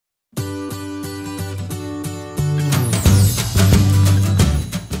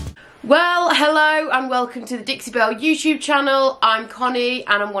Hello and welcome to the Dixie Belle YouTube channel. I'm Connie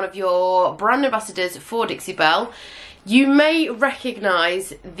and I'm one of your brand ambassadors for Dixie Belle. You may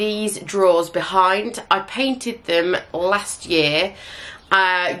recognise these drawers behind. I painted them last year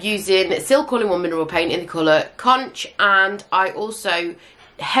using Silk All-in-One mineral paint in the colour Conch, and I also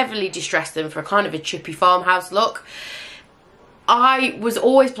heavily distressed them for a kind of a chippy farmhouse look. I was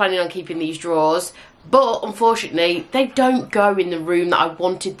always planning on keeping these drawers, but unfortunately they don't go in the room that I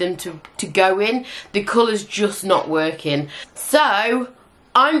wanted them to go in. The colour's just not working. So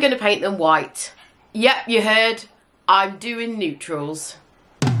I'm going to paint them white. Yep, you heard, I'm doing neutrals.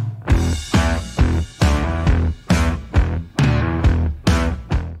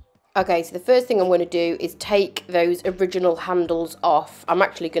 Okay, so the first thing I'm going to do is take those original handles off. I'm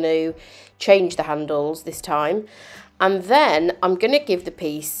actually going to change the handles this time. And then I'm going to give the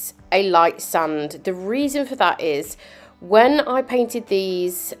piece a light sand. The reason for that is when I painted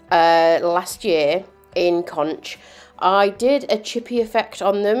these last year in Conch, I did a chippy effect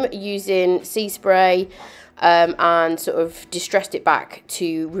on them using sea spray and sort of distressed it back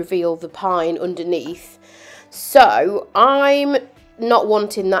to reveal the pine underneath. So I'm not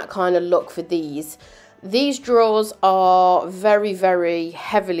wanting that kind of look for these. These drawers are very, very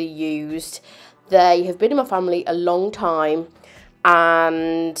heavily used. They have been in my family a long time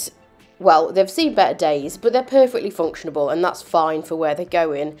and, well, they've seen better days, but they're perfectly functionable and that's fine for where they're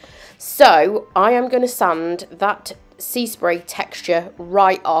going. So I am going to sand that sea spray texture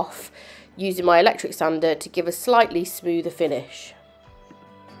right off using my electric sander to give a slightly smoother finish.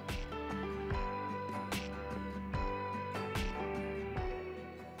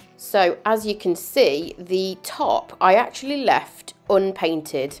 So as you can see, the top I actually left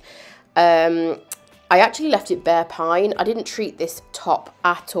unpainted. I actually left it bare pine. I didn't treat this top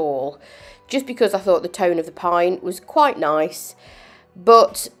at all, just because I thought the tone of the pine was quite nice.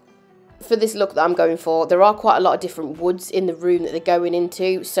 But for this look that I'm going for, there are quite a lot of different woods in the room that they're going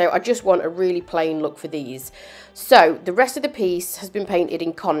into, so I just want a really plain look for these. So the rest of the piece has been painted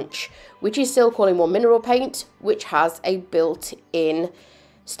in Conch, which is Silk All-in-One mineral paint, which has a built-in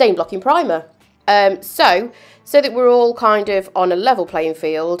stain blocking primer. So that we're all kind of on a level playing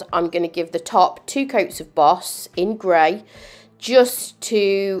field, I'm going to give the top 2 coats of Boss in grey, just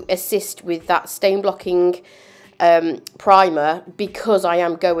to assist with that stain blocking primer, because I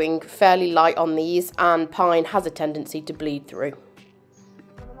am going fairly light on these and pine has a tendency to bleed through.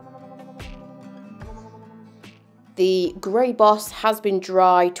 The grey Boss has been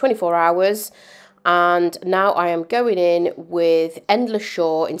dry 24 hours. And now I am going in with Endless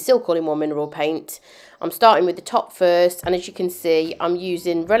Shore in Silk All-in-One mineral paint. I'm starting with the top first, and as you can see, I'm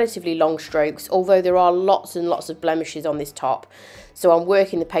using relatively long strokes, although there are lots and lots of blemishes on this top. So I'm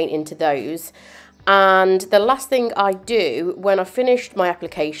working the paint into those. And the last thing I do when I finished my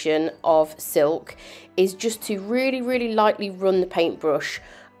application of silk is just to really, really lightly run the paintbrush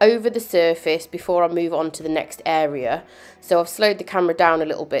over the surface before I move on to the next area. So I've slowed the camera down a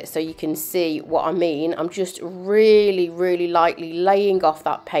little bit so you can see what I mean. I'm just really, really lightly laying off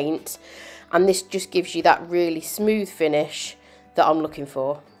that paint, and this just gives you that really smooth finish that I'm looking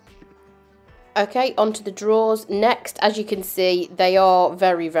for. Okay, onto the drawers next. As you can see, they are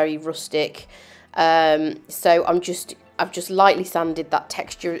very, very rustic. So I've just lightly sanded that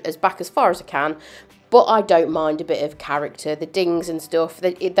texture back as far as I can. But I don't mind a bit of character. The dings and stuff,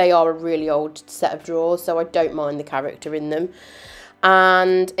 they are a really old set of drawers, so I don't mind the character in them.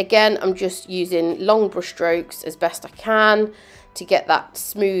 And again, I'm just using long brush strokes as best I can to get that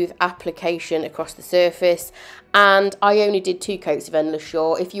smooth application across the surface. And I only did 2 coats of Endless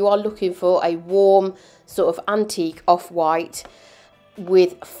Shore. If you are looking for a warm, sort of antique off-white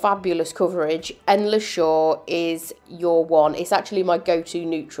with fabulous coverage, Endless Shore is your one. It's actually my go-to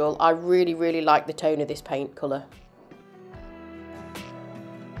neutral. I really, really like the tone of this paint colour.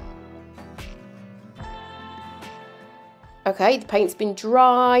 Okay, the paint's been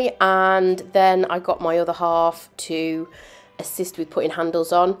dry, and then I got my other half to assist with putting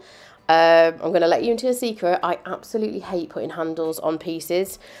handles on. I'm going to let you into a secret. I absolutely hate putting handles on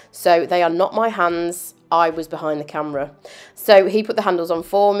pieces, so they are not my hands. I was behind the camera. So he put the handles on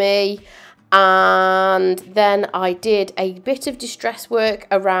for me, and then I did a bit of distress work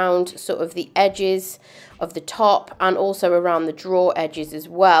around sort of the edges of the top and also around the drawer edges as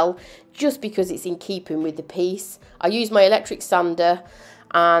well, just because it's in keeping with the piece. I used my electric sander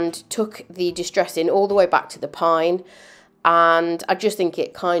and took the distressing all the way back to the pine, and I just think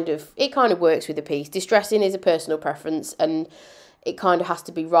it kind of works with the piece. Distressing is a personal preference, and it kind of has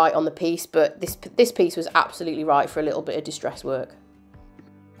to be right on the piece, but this piece was absolutely right for a little bit of distress work.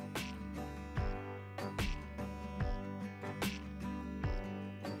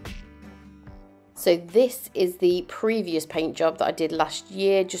 So this is the previous paint job that I did last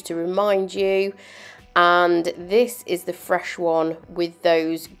year, just to remind you. And this is the fresh one with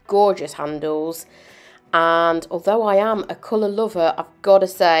those gorgeous handles. And although I am a colour lover, I've got to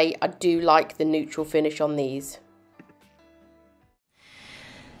say I do like the neutral finish on these.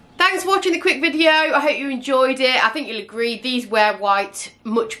 Thanks for watching the quick video. I hope you enjoyed it. I think you'll agree these wear white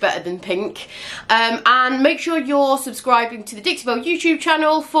much better than pink. And make sure you're subscribing to the Dixie Belle YouTube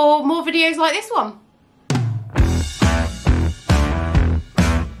channel for more videos like this one.